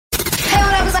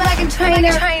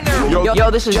Trainer. Yo,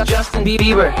 this is Justin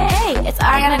Bieber. Hey, it's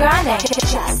Ariana Grande.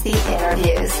 Just the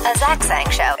Interviews, a Zach Sang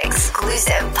Show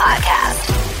exclusive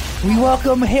podcast. We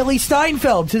welcome Hailee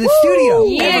Steinfeld to the studio.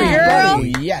 Yeah,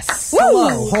 Everybody. girl. Yes.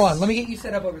 Hello. Hold on. Let me get you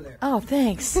set up over there. Oh,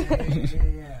 thanks.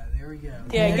 Yeah. There we go.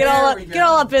 Yeah, get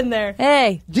all up in there.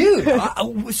 Hey. Dude,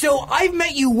 so I've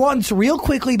met you once real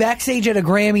quickly backstage at a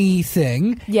Grammy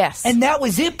thing. Yes. And that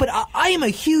was it, but I am a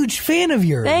huge fan of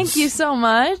yours. Thank you so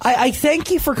much. I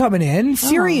thank you for coming in.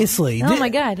 Seriously. Oh my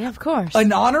God. Yeah, of course.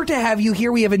 An honor to have you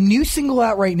here. We have a new single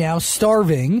out right now,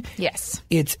 Starving. Yes.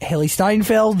 It's Hailee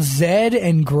Steinfeld, Zed,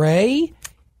 and Gray.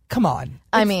 Come on.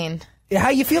 I mean, How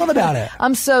you feeling about it?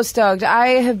 I'm so stoked. I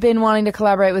have been wanting to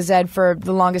collaborate with Zed for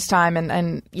the longest time,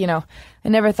 and you know, I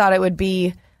never thought it would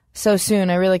be so soon.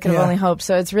 I really could have only hoped.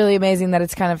 So it's really amazing that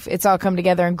it's all come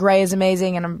together, and Gray is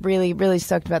amazing, and I'm really, really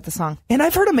stoked about the song. And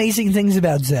I've heard amazing things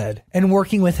about Zed and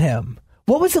working with him.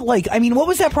 What was it like? I mean, what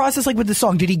was that process like with the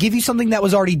song? Did he give you something that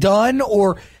was already done,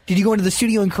 or did you go into the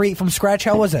studio and create from scratch?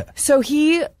 How was it? So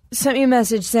he sent me a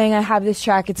message saying, I have this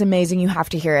track, it's amazing, you have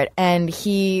to hear it. And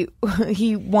he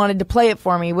wanted to play it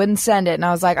for me, wouldn't send it. And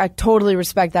I was like, I totally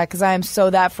respect that, because I am so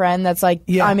that friend that's like,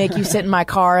 I make you sit in my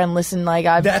car and listen, like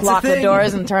I lock the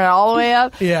doors and turn it all the way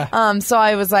up. So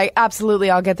I was like,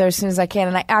 absolutely, I'll get there as soon as I can.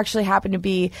 And I actually happened to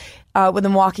be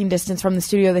within walking distance from the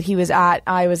studio that he was at.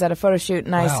 I was at a photo shoot,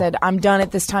 and I said, I'm done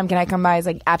at this time, can I come by? He's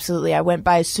like, absolutely. I went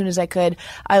by as soon as I could.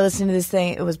 I listened to this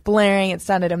thing, it was blaring, it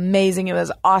sounded amazing, it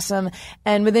was awesome.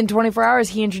 And within 24 hours,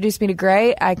 he introduced me to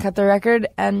Gray. I cut the record,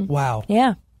 and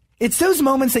yeah. It's those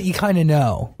moments that you kind of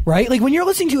know, right? Like when you're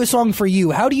listening to a song for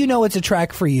you, how do you know it's a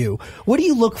track for you? What do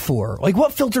you look for? Like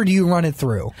what filter do you run it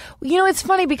through? You know, it's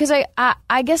funny because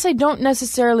I guess I don't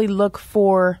necessarily look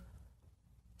for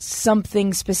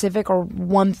something specific or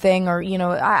one thing, or you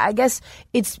know, I guess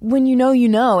it's when you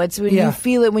know, it's when you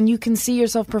feel it, when you can see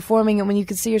yourself performing it, when you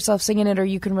can see yourself singing it, or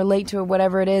you can relate to it,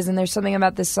 whatever it is. And there's something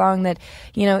about this song that,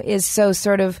 you know, is so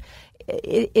sort of,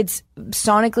 it's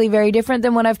sonically very different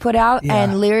than what I've put out,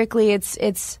 and lyrically it's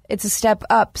a step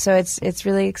up, so it's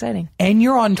really exciting. And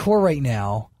you're on tour right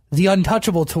now. The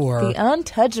Untouchable Tour. The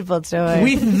Untouchable Tour.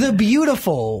 With the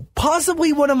beautiful,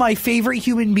 possibly one of my favorite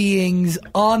human beings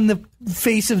on the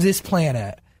face of this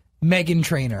planet, Meghan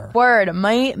Trainor. Word.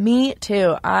 Me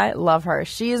too. I love her.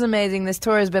 She is amazing. This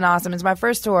tour has been awesome. It's my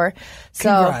first tour. So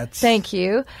congrats. Thank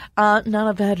you. Not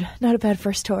a bad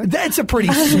first tour. That's a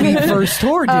pretty sweet first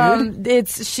tour, dude.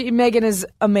 Meghan is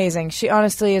amazing. She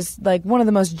honestly is like one of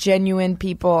the most genuine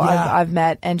people I've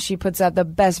met, and she puts out the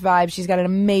best vibes. She's got an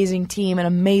amazing team, an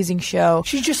amazing show.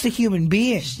 She's just a human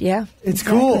being. Yeah. It's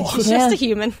cool. She's just a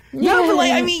human. No, but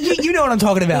like, I mean, you know what I'm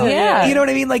talking about. Yeah. You know what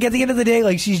I mean? Like at the end of the day,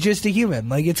 like she's just a human.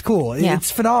 Like it's cool. Yeah. It's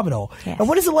phenomenal. Yes. And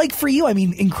what is it like for you? I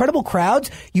mean, incredible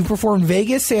crowds. You performed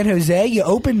Vegas, San Jose. You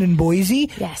opened in Boise.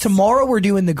 Yes. Tomorrow we're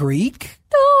doing the Greek.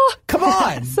 Oh, come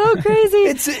on. So crazy.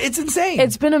 It's insane.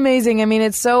 It's been amazing. I mean,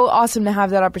 it's so awesome to have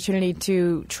that opportunity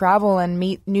to travel and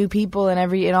meet new people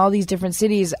in all these different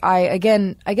cities. I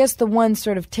guess the one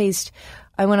sort of taste,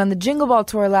 I went on the Jingle Ball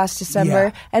tour last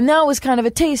December, and that was kind of a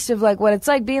taste of like what it's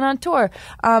like being on tour.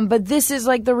 But this is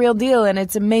like the real deal, and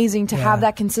it's amazing to have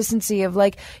that consistency of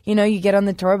like, you know, you get on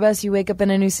the tour bus, you wake up in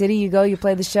a new city, you go, you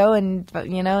play the show, and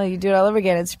you know, you do it all over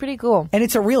again. It's pretty cool. And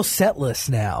it's a real set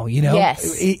list now, you know? Yes.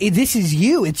 This is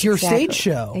you. It's your stage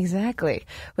show. Exactly.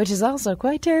 Which is also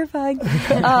quite terrifying.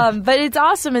 But it's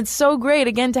awesome. It's so great,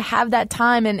 again, to have that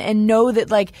time and know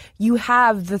that like you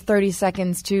have the 30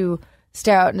 seconds to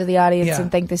stare out into the audience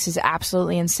and think this is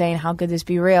absolutely insane. How could this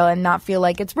be real? And not feel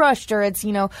like it's rushed or it's,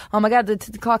 you know, oh my God, the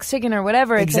clock's ticking or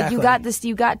whatever. It's like you got this,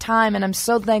 you got time. And I'm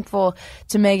so thankful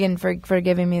to Meghan for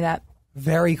giving me that.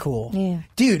 Very cool. Yeah.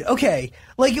 Dude, okay.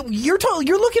 Like you're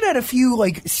looking at a few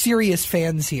like serious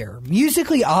fans here.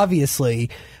 Musically, obviously,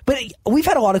 but we've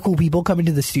had a lot of cool people come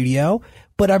into the studio,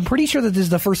 but I'm pretty sure that this is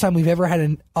the first time we've ever had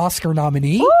an Oscar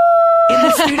nominee in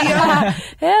the studio.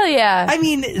 Hell yeah. I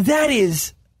mean, that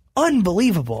is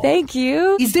unbelievable. Thank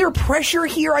you. Is there pressure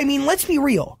here? I mean, let's be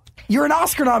real. You're an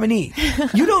Oscar nominee.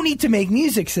 You don't need to make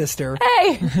music, sister.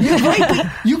 Hey,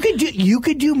 you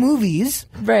could do movies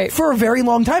right for a very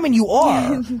long time, and you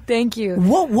are. Thank you.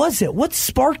 What was it? What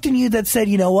sparked in you that said,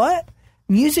 you know what,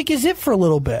 music is it for a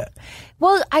little bit?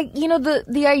 Well,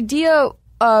 the idea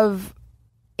of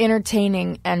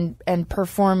entertaining and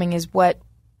performing is what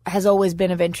has always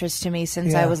been of interest to me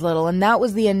since I was little. And that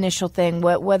was the initial thing,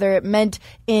 whether it meant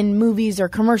in movies or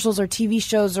commercials or TV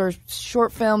shows or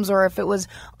short films, or if it was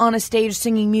on a stage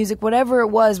singing music, whatever it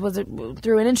was it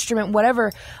through an instrument,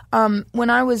 whatever. When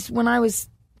I was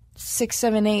 6,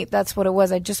 7, 8, that's what it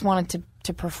was. I just wanted to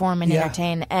to perform and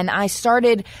entertain. And I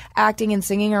started acting and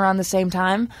singing around the same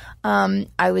time.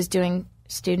 I was doing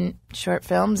student short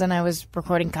films, and I was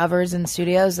recording covers in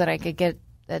studios that I could get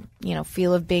that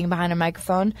feel of being behind a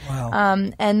microphone.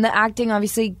 Wow. And the acting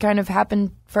obviously kind of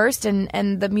happened first,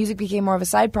 and the music became more of a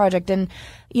side project. And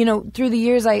through the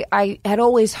years, I had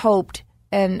always hoped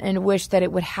and wished that it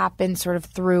would happen sort of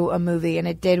through a movie, and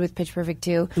it did with Pitch Perfect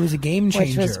 2. It was a game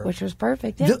changer. Which was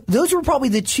perfect, yeah. Those were probably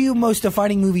the two most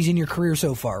defining movies in your career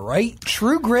so far, right?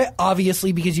 True Grit,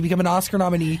 obviously, because you become an Oscar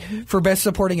nominee for Best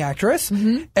Supporting Actress,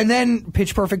 and then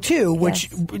Pitch Perfect 2, which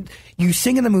you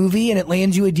sing in the movie, and it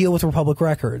lands you a deal with Republic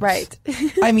Records. Right.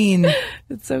 I mean...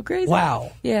 It's so crazy.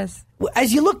 Wow. Yes.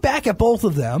 As you look back at both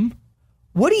of them,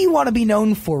 what do you want to be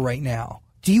known for right now?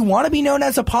 Do you want to be known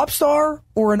as a pop star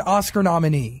or an Oscar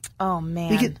nominee? Oh,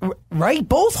 man. Right?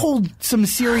 Both hold some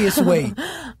serious weight.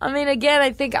 I mean, again,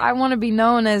 I think I want to be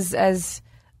known as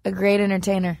a great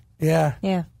entertainer. Yeah.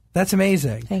 Yeah. That's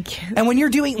amazing. Thank you. And when you're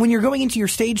going into your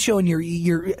stage show and do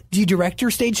you direct your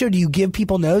stage show? Do you give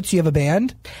people notes? Do you have a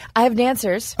band? I have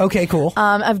dancers. Okay, cool.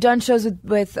 I've done shows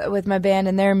with my band,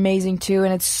 and they're amazing too.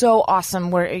 And it's so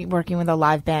awesome working with a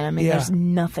live band. I mean, there's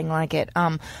nothing like it.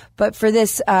 But for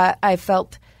this, I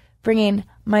felt bringing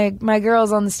my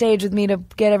girls on the stage with me to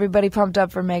get everybody pumped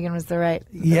up for Megan was the right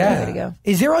way to go.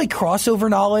 Is there like crossover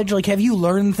knowledge? Like, have you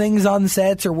learned things on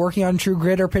sets or working on True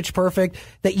Grit or Pitch Perfect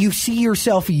that you see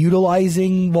yourself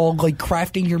utilizing while like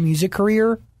crafting your music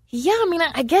career? Yeah, I mean,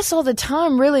 I guess all the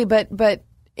time, really, but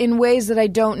in ways that I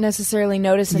don't necessarily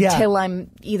notice until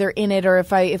I'm either in it or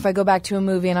if I go back to a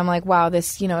movie and I'm like, wow,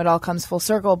 this, it all comes full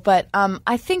circle. But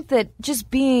I think that just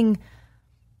being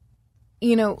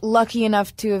lucky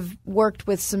enough to have worked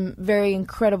with some very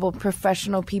incredible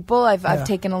professional people. I've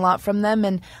taken a lot from them.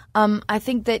 And I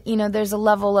think that, there's a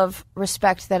level of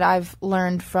respect that I've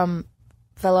learned from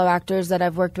fellow actors that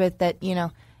I've worked with that,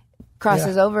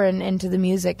 crosses over and into the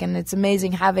music. And it's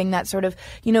amazing having that sort of,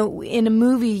 in a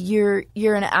movie, you're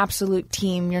an absolute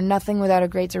team. You're nothing without a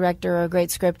great director or a great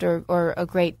script or a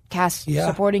great cast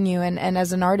supporting you. And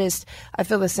as an artist, I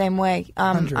feel the same way.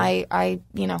 I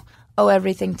owe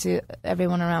everything to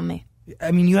everyone around me.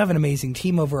 I mean, you have an amazing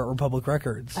team over at Republic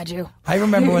Records. I do. I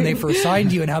remember when they first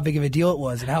signed you and how big of a deal it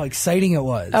was and how exciting it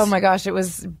was. Oh my gosh, it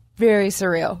was very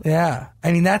surreal. Yeah.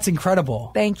 I mean, that's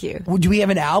incredible. Thank you. Do we have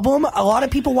an album? A lot of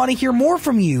people want to hear more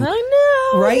from you. I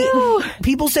know. Right? I know.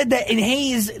 People said that in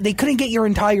Haze, they couldn't get your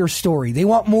entire story. They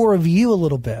want more of you a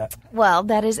little bit. Well,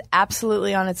 that is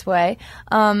absolutely on its way.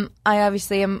 I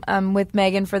obviously am with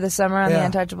Megan for the summer on the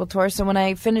Untouchable tour. So when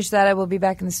I finish that, I will be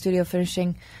back in the studio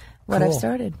finishing what I've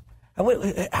started. What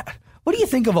do you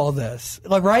think of all this?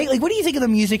 Like, right? Like, what do you think of the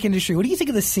music industry? What do you think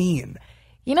of the scene?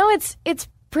 It's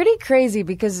pretty crazy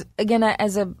because, again,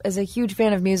 as a huge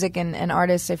fan of music and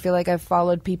artists, I feel like I've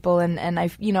followed people and I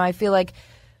feel like,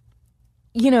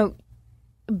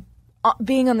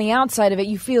 being on the outside of it,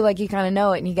 you feel like you kind of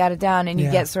know it and you got it down and you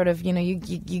get sort of, you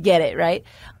get it, right?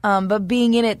 But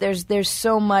being in it, there's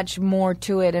so much more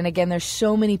to it. And again, there's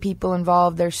so many people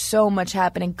involved. There's so much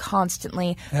happening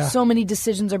constantly. Yeah. So many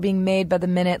decisions are being made by the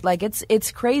minute. Like,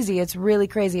 it's crazy. It's really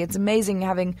crazy. It's amazing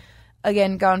having,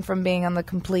 again, gone from being on the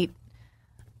complete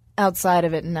outside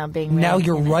of it and now being now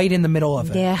you're right in the middle of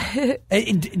it. Yeah.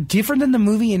 Different than the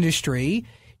movie industry.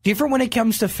 Different when it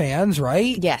comes to fans,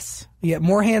 right? Yes. Yeah,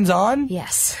 more hands-on?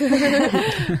 Yes.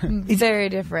 Very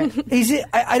different. Is it?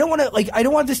 I don't want to I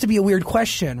don't want this to be a weird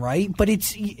question, right? But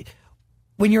it's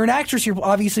when you're an actress, you're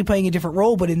obviously playing a different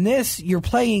role. But in this, you're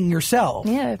playing yourself.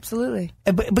 Yeah, absolutely.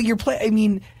 But you're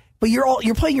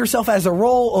you're playing yourself as a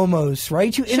role almost,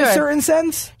 right? In a certain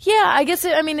sense. Yeah, I guess.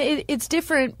 It's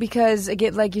different because,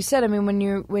 again, like you said, when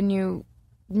you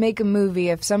make a movie,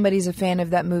 if somebody's a fan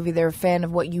of that movie, they're a fan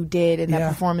of what you did and that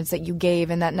performance that you gave,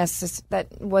 and that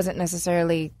wasn't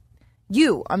necessarily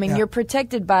you. You're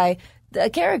protected by a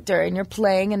character and you're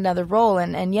playing another role,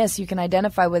 and yes, you can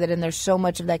identify with it, and there's so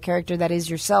much of that character that is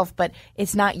yourself, but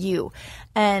it's not you.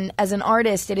 And as an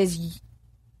artist, it is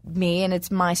me and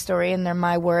it's my story and they're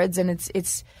my words, and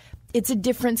it's a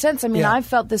different sense. I've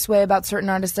felt this way about certain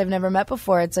artists I've never met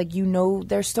before. It's like,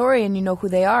 their story and you know who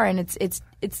they are, and it's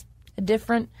a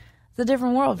different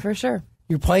world for sure.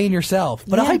 You're playing yourself,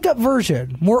 but a hyped up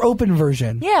version, more open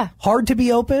version. Yeah. Hard to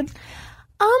be open?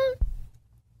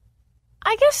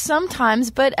 I guess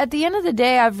sometimes, but at the end of the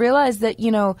day, I've realized that,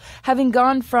 having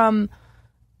gone from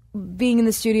being in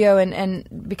the studio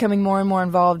and becoming more and more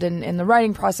involved in the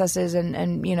writing processes and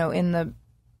in the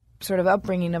sort of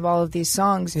upbringing of all of these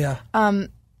songs. Yeah.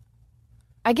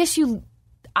 I guess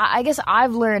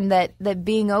I've learned that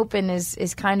being open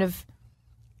is kind of,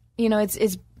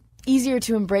 it's easier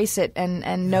to embrace it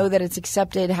and know that it's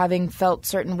accepted, having felt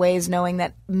certain ways, knowing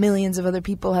that millions of other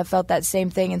people have felt that same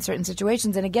thing in certain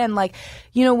situations. And again, like,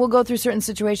 you know, we'll go through certain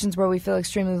situations where we feel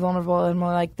extremely vulnerable and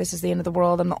we're like, this is the end of the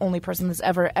world. I'm the only person that's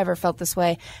ever felt this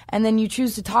way. And then you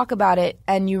choose to talk about it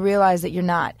and you realize that you're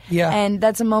not. Yeah. And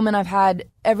that's a moment I've had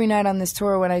every night on this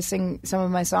tour when I sing some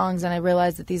of my songs and I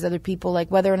realize that these other people,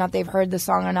 like, whether or not they've heard the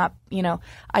song or not, you know,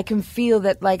 I can feel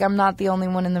that, like, I'm not the only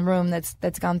one in the room that's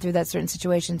gone through that certain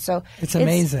situation. So it's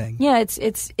amazing.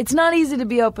 It's not easy to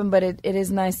be open, but it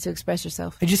is nice to express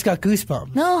yourself. I just got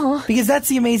goosebumps. No. Because that's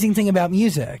the amazing thing about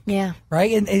music. Yeah.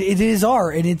 Right? And it is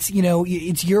art, and it's, you know,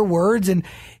 it's your words, and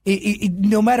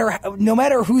no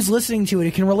matter who's listening to it,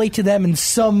 it can relate to them in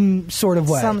some sort of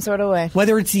way. Some sort of way.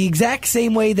 Whether it's the exact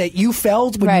same way that you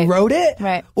felt when Right. you wrote it,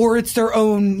 Right. or it's their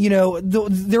own, you know,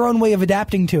 their own way of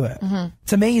adapting to it. Mm-hmm.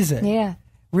 It's amazing. Yeah.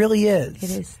 Really is.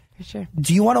 It is, for sure.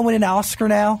 Do you want to win an Oscar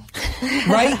now?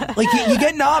 Right? Like, you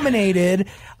get nominated.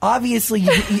 Obviously,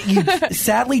 you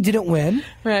sadly didn't win.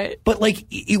 Right. But, like,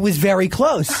 it was very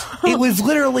close. It was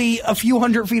literally a few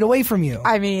 100 feet away from you.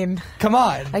 I mean, Come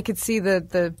on. I could see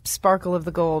the sparkle of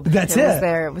the gold. That's it. it. Was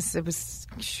there. It was,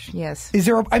 yes. Is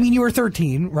there I mean, you were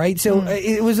 13, right? So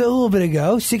it was a little bit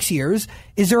ago, 6 years.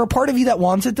 Is there a part of you that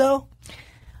wants it, though?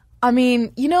 I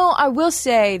mean, you know, I will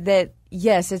say that,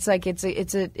 yes, it's like it's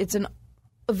a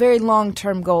very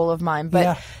long-term goal of mine. But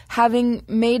Yeah. having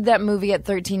made that movie at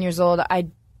 13 years old, I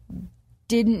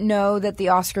didn't know that the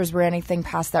Oscars were anything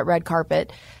past that red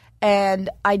carpet. And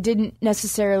I didn't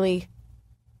necessarily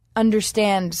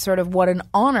understand sort of what an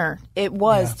honor it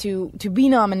was to be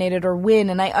nominated or win.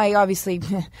 And I obviously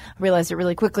realized it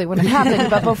really quickly when it happened.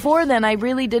 But before then, I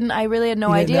really had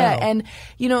no idea. know. And,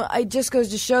 you know, it just goes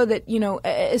to show that, you know,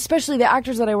 especially the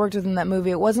actors that I worked with in that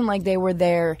movie, it wasn't like they were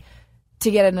there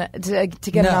to get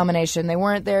a nomination. They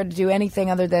weren't there to do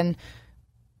anything other than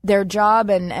their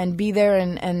job and be there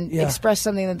and express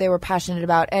something that they were passionate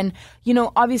about. And, you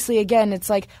know, obviously, again, it's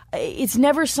like, it's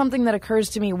never something that occurs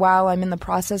to me while I'm in the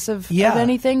process of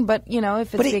anything. But, you know,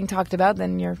 if it's being talked about,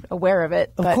 then you're aware of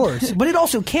it. Of course. But it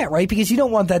also can't, right? Because you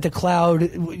don't want that to cloud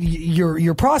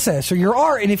your process or your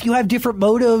art. And if you have different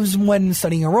motives when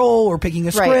studying a role or picking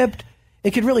a script,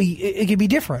 it could be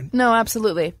different. No,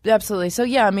 absolutely. Absolutely. So,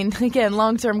 yeah, I mean, again,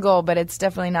 long-term goal, but it's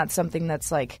definitely not something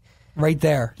that's like... Right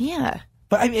there. Yeah.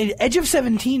 But I mean, Edge of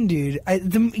 17, dude. I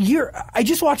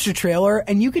just watched the trailer,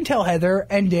 and you can tell Heather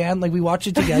and Dan, like, we watched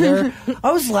it together.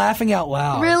 I was laughing out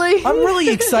loud. Really? I'm really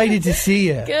excited to see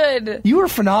it. Good. You were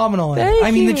phenomenal. Thank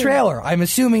I mean, the you. trailer. I'm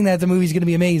assuming that the movie's going to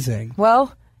be amazing.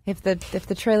 Well, if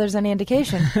the trailer's any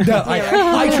indication. No,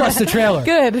 I trust the trailer.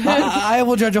 Good. I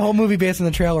will judge a whole movie based on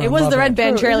the trailer. It was the Red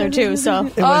Band trailer too, so.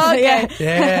 Okay.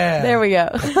 Yeah. There we go.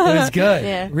 It was good.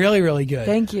 Yeah. Really, really good.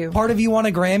 Thank you. Part of you won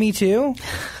a Grammy, too?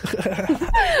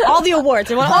 All the awards.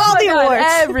 They want all the awards.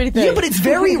 Everything. Yeah, but it's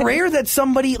very rare that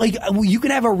somebody, like, you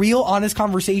can have a real honest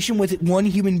conversation with one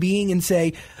human being and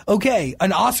say, okay,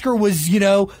 an Oscar was, you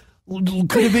know,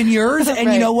 could have been yours, and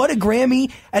Right. you know what? A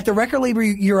Grammy at the record label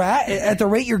you're at the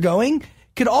rate you're going,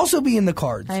 could also be in the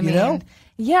cards, I you mean, know?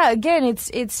 yeah, again,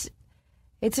 it's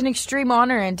an extreme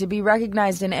honor, and to be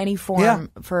recognized in any form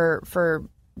for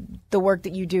the work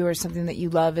that you do or something that you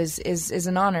love is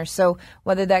an honor. So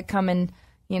whether that come in,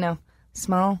 you know,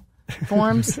 small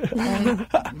forms and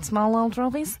small little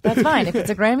trophies, that's fine. If it's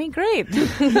a Grammy, great.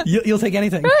 You'll take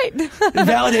anything. Right.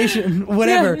 Validation,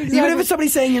 whatever. Yeah, exactly. Even if it's somebody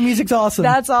saying your music's awesome.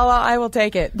 That's all. I will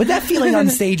take it. But that feeling on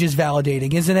stage is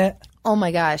validating, isn't it? Oh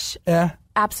my gosh. Yeah.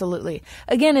 Absolutely.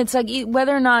 Again, it's like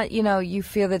whether or not, you know, you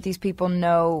feel that these people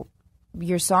know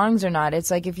your songs or not,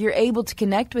 it's like if you're able to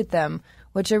connect with them,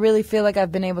 which I really feel like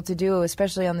I've been able to do,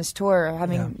 especially on this tour,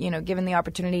 having, you know, given the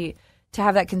opportunity to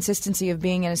have that consistency of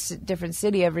being in a different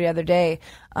city every other day.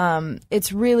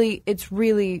 It's really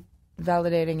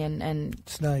validating and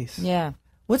It's nice. yeah.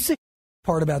 What's the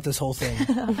part about this whole thing?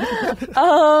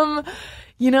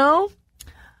 You know,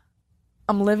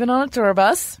 I'm living on a tour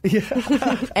bus,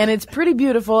 and it's pretty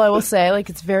beautiful. I will say, like,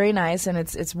 it's very nice and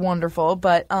it's wonderful.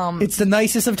 But It's the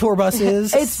nicest of tour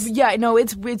buses.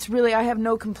 it's really. I have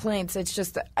no complaints. It's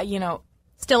just you know.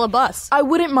 Still a bus. I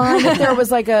wouldn't mind if there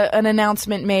was like an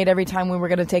announcement made every time we were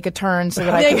going to take a turn so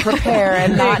that I could prepare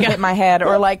and not hit my head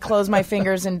or like close my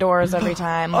fingers indoors every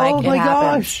time. Like, oh my it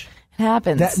happens. gosh. It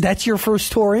happens. That's your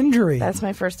first tour injury. That's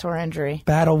my first tour injury.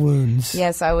 Battle wounds.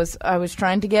 Yes, I was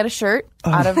trying to get a shirt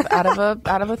out of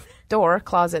a door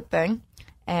closet thing,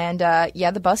 and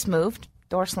the bus moved,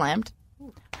 door slammed,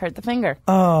 hurt the finger.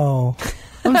 Oh,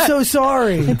 I'm so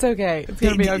sorry. It's okay. It's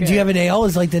gonna be okay. Do you have a nail?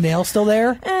 Is like the nail still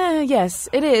there? Yes,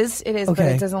 it is. It is, but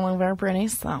Okay. it doesn't look very pretty,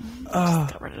 so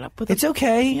just covered it up with It's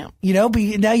okay. You know,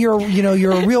 now you're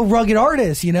a real rugged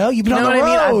artist, you know? You've been You know on what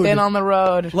the I road. mean? I've been on the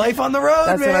road. Life on the road,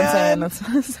 That's man. what I'm saying. That's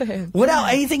what I'm saying. What else?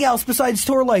 Anything else besides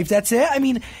tour life? That's it? I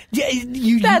mean,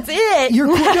 That's it. You're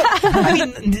cool. I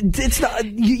mean, it's not.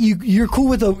 You're cool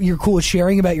with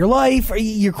sharing about your life.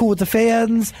 You're cool with the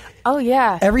fans. Oh,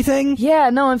 yeah. Everything.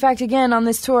 Yeah, no, in fact, again, on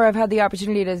this tour, I've had the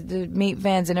opportunity to meet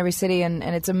fans in every city, and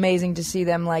it's amazing to see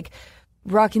them, like,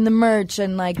 rocking the merch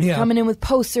and, like, coming in with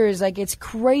posters. Like, it's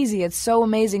crazy. It's so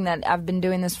amazing that I've been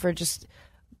doing this for just,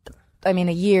 a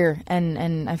year,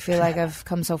 and I feel like I've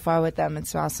come so far with them.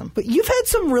 It's awesome. But you've had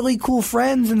some really cool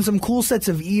friends and some cool sets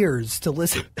of ears to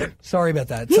listen. Sorry about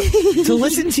that. To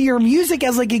listen to your music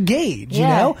as like a gauge. You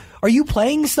know, are you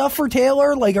playing stuff for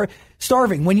Taylor? Like, are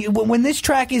Starving when this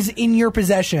track is in your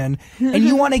possession and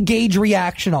you want to gauge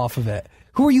reaction off of it?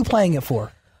 Who are you playing it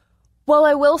for? Well,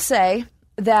 I will say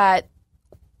that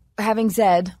having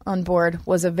Zed on board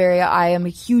was I am a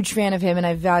huge fan of him, and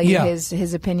I value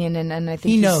his opinion, and I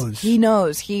think he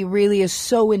knows. He really is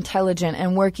so intelligent,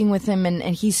 and working with him, and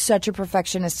he's such a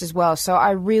perfectionist as well. So I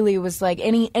really was like,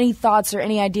 any thoughts or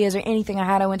any ideas or anything I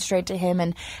had, I went straight to him,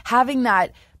 and having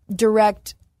that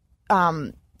direct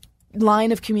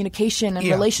line of communication and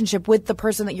relationship with the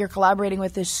person that you're collaborating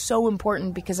with is so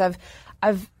important, because I've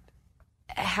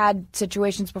had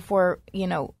situations before,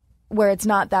 where it's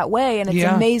not that way, and it's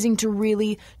amazing to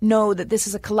really know that this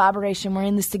is a collaboration. We're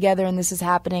in this together, and this is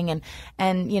happening.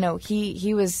 And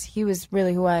he was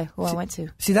really who I went to.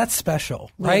 See, that's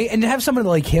special, right? And to have somebody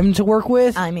like him to work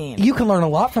with, you can learn a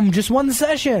lot from just one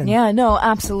session. Yeah, no,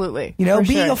 absolutely.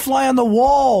 Being a fly on the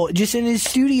wall just in his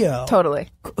studio. Totally.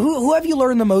 Who have you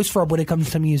learned the most from when it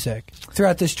comes to music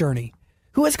throughout this journey?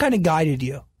 Who has kind of guided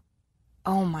you?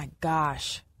 Oh my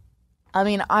gosh.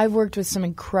 I've worked with some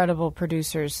incredible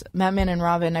producers. Mattman and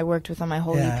Robin, I worked with on my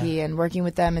whole EP, and working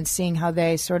with them and seeing how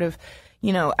they sort of,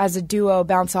 as a duo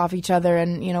bounce off each other,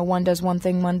 and, one does one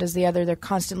thing, one does the other. They're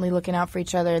constantly looking out for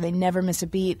each other. They never miss a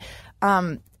beat.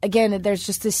 Again, there's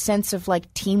just this sense of,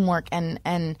 like, teamwork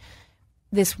and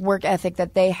this work ethic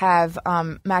that they have.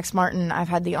 Max Martin, I've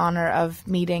had the honor of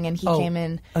meeting, and he came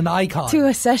in an icon to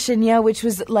a session, which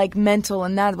was like mental,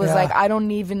 and that was like, I don't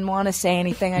even want to say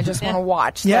anything, I just want to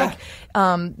watch. Like,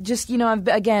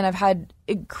 I've had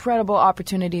incredible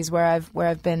opportunities where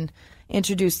I've been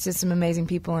introduced to some amazing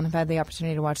people and have had the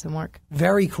opportunity to watch them work.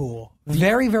 Very cool.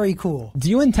 Very, very cool. Do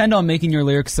you intend on making your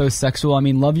lyrics so sexual?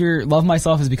 Love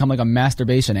Myself has become like a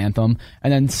masturbation anthem.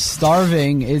 And then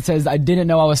Starving, it says, I didn't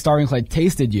know I was starving until I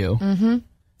tasted you. Mm-hmm.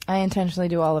 I intentionally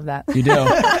do all of that. You do?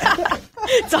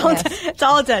 It's all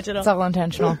intentional. It's all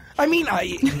intentional.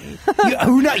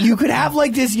 You could have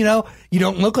like this, you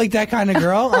don't look like that kind of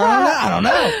girl. I don't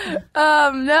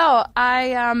know. No,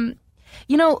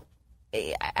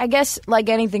 I guess, like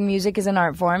anything, music is an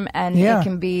art form, and it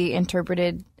can be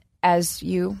interpreted as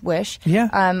you wish.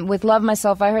 Yeah. With Love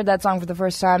Myself, I heard that song for the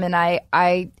first time, and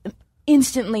I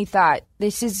instantly thought,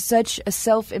 this is such a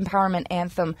self-empowerment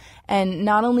anthem. And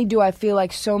not only do I feel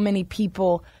like so many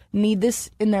people need this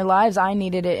in their lives, I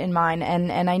needed it in mine.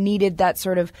 And I needed that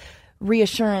sort of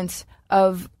reassurance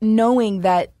of knowing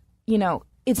that,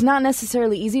 it's not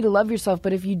necessarily easy to love yourself,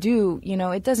 but if you do,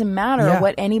 it doesn't matter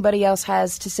what anybody else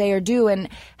has to say or do. And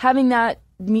having that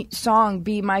song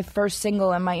be my first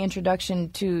single and my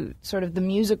introduction to sort of the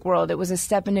music world, it was a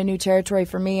step into new territory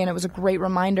for me, and it was a great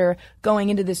reminder going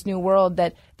into this new world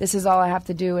that this is all I have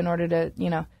to do in order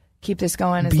to, keep this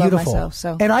going is love myself.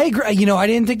 So, and I agree. I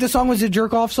didn't think the song was a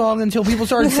jerk off song until people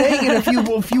started saying it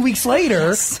a few weeks later.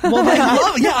 Yes. Well,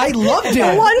 I loved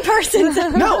it. One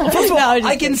person. No, first of all,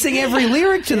 I can sing every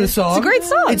lyric to the song. It's a great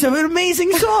song. It's an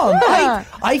amazing song. Yeah.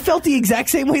 I felt the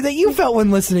exact same way that you felt when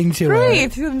listening to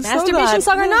Great. it. Masturbation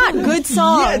song or not, good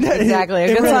song. Yeah, no, Exactly.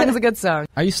 A good song is a good song.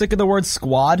 Are you sick of the word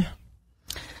squad?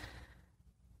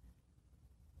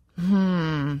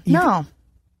 No.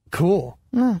 Cool.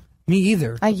 No. Me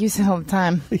either. I use it all the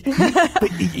time.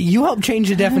 But you helped change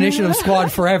the definition of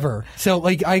squad forever. So,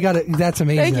 that's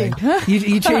amazing. Thank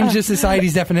You changed the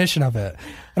society's definition of it.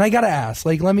 And I gotta ask,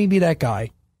 let me be that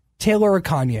guy. Taylor or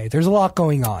Kanye? There's a lot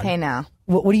going on. Hey, now.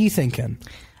 What are you thinking?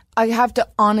 I have to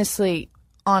honest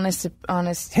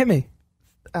Hit me.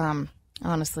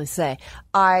 honestly say,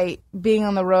 being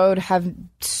on the road, have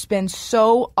been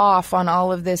so off on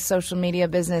all of this social media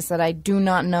business that I do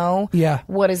not know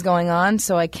what is going on,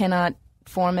 so I cannot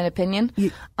form an opinion.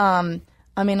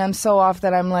 I'm I mean, I'm so off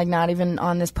that I'm like not even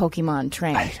on this Pokemon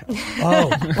train. Oh,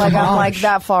 Like I'm like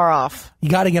that far off. You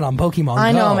got to get on Pokemon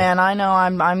I Go. know, man. I know.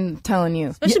 I'm telling you.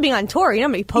 Especially being on tour. You know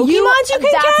how many Pokemons you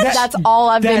can catch? That's all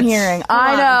I've been hearing.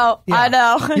 I know. Yeah. I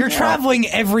know. You're traveling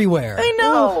everywhere. I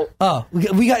know. Oh,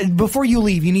 we got. Before you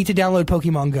leave, you need to download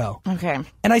Pokemon Go. Okay.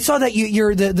 And I saw that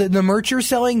you're the merch you're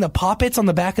selling, the poppets on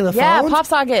the back of the Yeah, phone. pop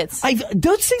sockets.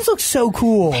 Those things look so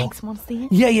cool. Thanks. Want to see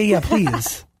it? Yeah,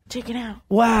 please. Check it out.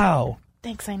 Wow.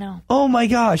 Thanks. I know. Oh my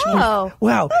gosh! Oh.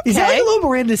 Wow! Is that Okay. like a little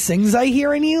Miranda Sings I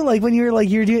hear in you? Like when you're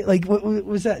doing like what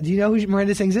was that? Do you know who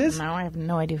Miranda Sings is? No, I have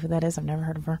no idea who that is. I've never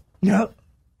heard of her. No.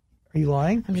 Are you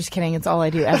lying? I'm just kidding. It's all I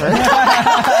do ever.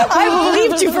 I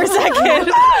believed you for a second.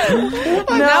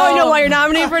 Now I know why you're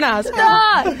nominated for an Oscar.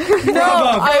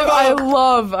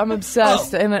 I'm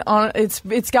obsessed, and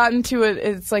it's gotten to it.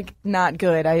 It's like not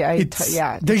good.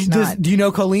 Do you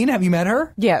know Colleen? Have you met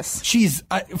her? Yes. She's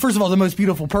first of all the most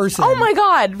beautiful person. Oh my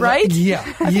God! Right? Yeah.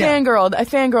 I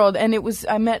fangirled, and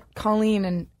I met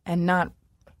Colleen and not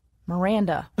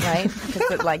Miranda, right?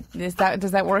 Does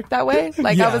that work that way?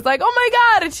 Like Yeah. I was like, oh my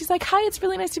God, and she's like, hi, it's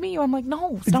really nice to meet you. I'm like,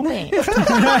 no, stop it.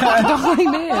 Don't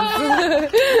like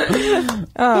this.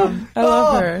 I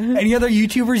love her. Any other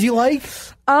YouTubers you like?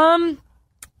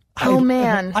 Oh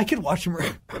man. I could watch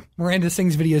Miranda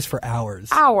Sings videos for hours.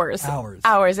 Hours,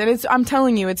 and I'm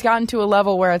telling you, it's gotten to a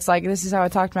level where it's like, this is how I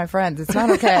talk to my friends. It's not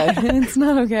okay. It's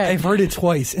not okay. I've heard it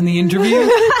twice in the interview,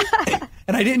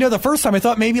 and I didn't know the first time. I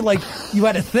thought maybe like you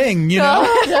had a thing, you know?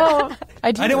 No,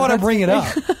 I didn't want to bring it up.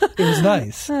 It was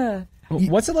nice.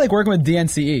 What's it like working with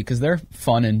DNCE? Because they're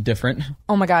fun and different.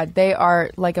 Oh my God, they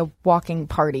are like a walking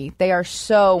party. They are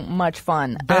so much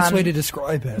fun. Best way to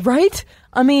describe it. Right?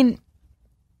 I mean,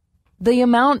 the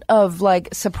amount of like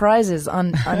surprises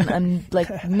on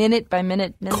like minute by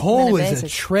minute. Cole minute is a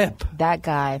basis. trip. That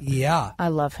guy. Yeah. I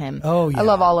love him. Oh, yeah. I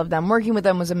love all of them. Working with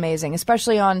them was amazing,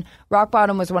 especially on Rock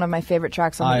Bottom was one of my favorite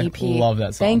tracks on the EP. I love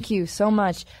that song. Thank you so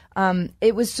much.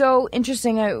 It was so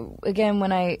interesting.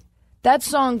 That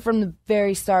song from the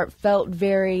very start felt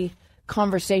very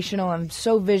conversational and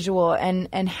so visual, and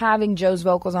having Joe's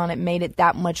vocals on it made it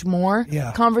that much more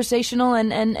conversational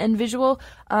and visual.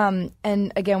 And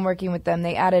again, working with them,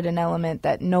 they added an element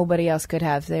that nobody else could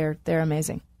have. They're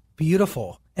amazing.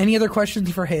 Beautiful. Any other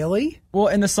questions for Haley? Well,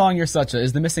 in the song "You're Such a,"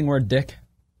 is the missing word "dick"?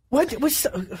 What was?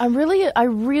 I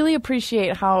really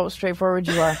appreciate how straightforward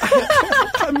you are.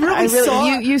 I'm really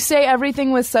sorry. You say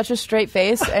everything with such a straight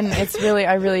face, and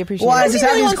I really appreciate Well, I it. just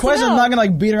have these questions. I'm not gonna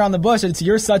like beat around the bush. It's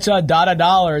 "You're such a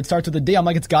 $, or it starts with a D. I'm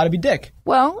like, it's got to be dick.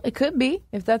 Well, it could be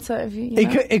if that's if you.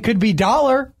 It could be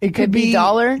dollar. It could be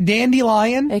dollar.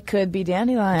 Dandelion. It could be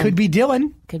Dandelion. Could be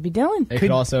Dylan. Could be Dylan. It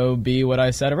could also be what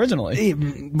I said originally.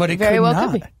 But it Very could well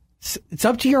not. could be. It's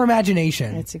up to your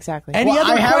imagination. It's exactly. Any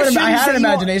other questions? I had that an you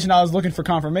want- imagination. I was looking for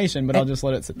confirmation, but I'll just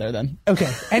let it sit there then. Okay.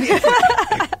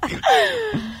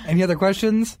 Any other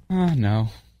questions? No.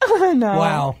 No.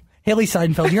 Wow. Haley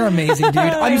Seidenfeld, you're amazing, dude.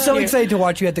 I'm so excited to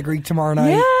watch you at the Greek tomorrow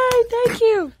night. Yay! Thank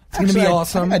you. It's going to be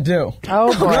awesome. I do.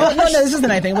 Oh boy. No, this isn't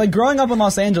anything. Like growing up in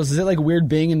Los Angeles, is it like weird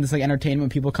being in this like entertainment when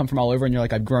people come from all over and you're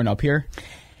like, I've grown up here?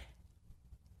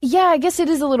 Yeah, I guess it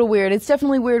is a little weird. It's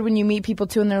definitely weird when you meet people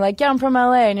too, and they're like, "Yeah, I'm from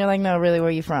LA," and you're like, "No, really, where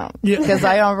are you from?" Yeah. Because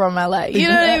I am from LA. You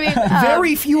know what I mean?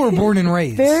 Very few are born and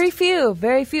raised. Very few.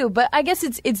 But I guess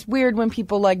it's weird when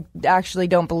people like actually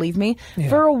don't believe me. Yeah.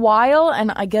 For a while,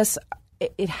 and I guess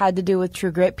it had to do with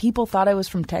True Grit. People thought I was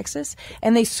from Texas,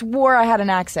 and they swore I had an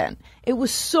accent. It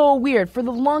was so weird. For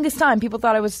the longest time, people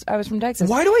thought I was from Texas.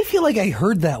 Why do I feel like I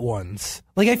heard that once?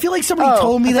 Like I feel like somebody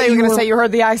told me I that thought you were were going to say you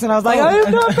heard the accent. I was like, I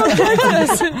am not from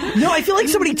Texas. No, I feel like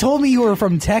somebody told me you were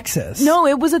from Texas. No,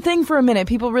 it was a thing for a minute.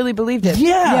 People really believed it.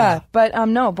 Yeah. But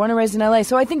no, born and raised in LA.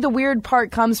 So I think the weird part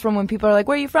comes from when people are like,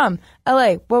 "Where are you from?"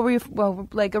 LA. What were you? Well,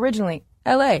 like originally,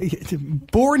 LA.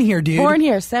 Born here, dude. Born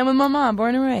here. Same with my mom.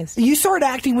 Born and raised. You started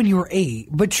acting when you were 8,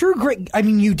 but True Grit, I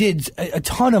mean, you did a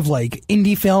ton of like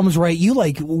indie films, right? You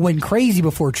like went crazy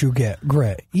before True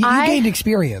Grit. You gained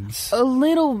experience. A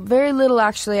little, very little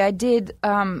actually. I did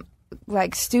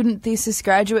like student thesis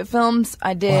graduate films.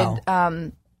 I did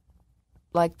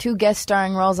like 2 guest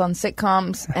starring roles on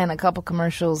sitcoms and a couple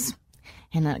commercials,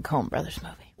 and then a Coen Brothers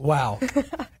movie. Wow.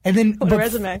 And then What a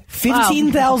resume.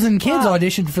 15,000 kids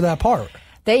auditioned for that part.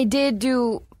 They did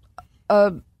do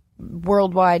a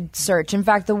worldwide search. In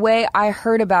fact, the way I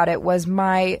heard about it was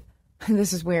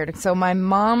this is weird. So my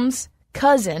mom's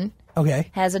cousin Okay.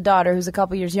 has a daughter who's a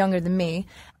couple years younger than me,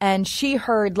 and she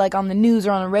heard like on the news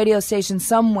or on a radio station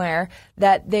somewhere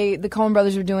that the Coen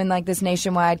Brothers were doing like this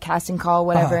nationwide casting call,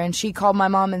 whatever, and she called my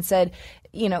mom and said,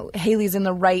 you know, Haley's in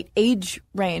the right age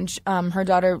range. Her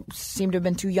daughter seemed to have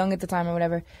been too young at the time or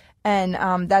whatever.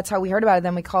 And that's how we heard about it.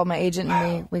 Then we called my agent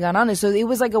and we got on it. So it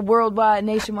was like a worldwide,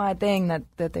 nationwide thing that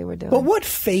they were doing. But what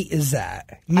fate is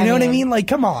that? You know what I mean? Like,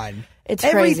 come on. It's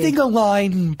everything crazy.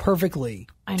 aligned perfectly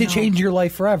to change your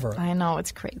life forever. I know,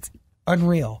 it's crazy.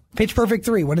 Unreal. Pitch Perfect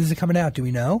 3, when is it coming out? Do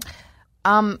we know?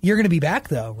 You're going to be back,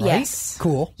 though, right? Yes.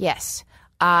 Cool. Yes.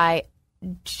 I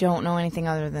don't know anything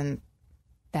other than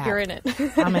that. You're in it.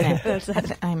 I'm in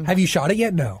it. Have you shot it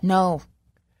yet? No. No.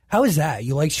 How is that?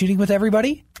 You like shooting with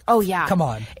everybody? Oh, yeah. Come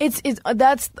on.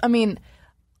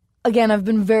 Again, I've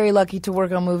been very lucky to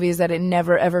work on movies that it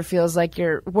never ever feels like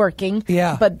you're working.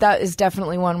 Yeah. But that is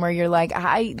definitely one where you're like,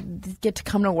 I get to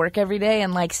come to work every day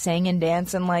and like sing and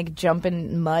dance and like jump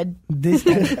in mud, water, this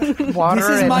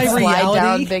is and my slide reality.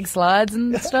 down big slides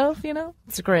and stuff. You know,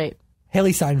 it's great.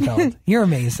 Haley Steinfeld, you're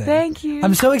amazing. Thank you.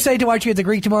 I'm so excited to watch you at the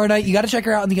Greek tomorrow night. You got to check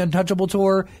her out on the Untouchable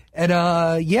tour. And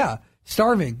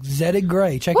Starving, Zeddig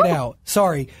Gray. Check it out.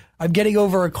 Sorry, I'm getting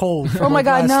over a cold. From Oh my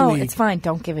God, last no, week. it's fine.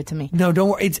 Don't give it to me. No, don't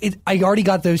worry. I already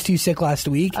got those 2 sick last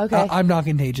week. Okay. I'm not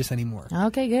contagious anymore.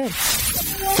 Okay, good.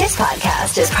 This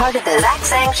podcast is part of the Zach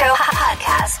Sang Show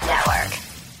Podcast Network.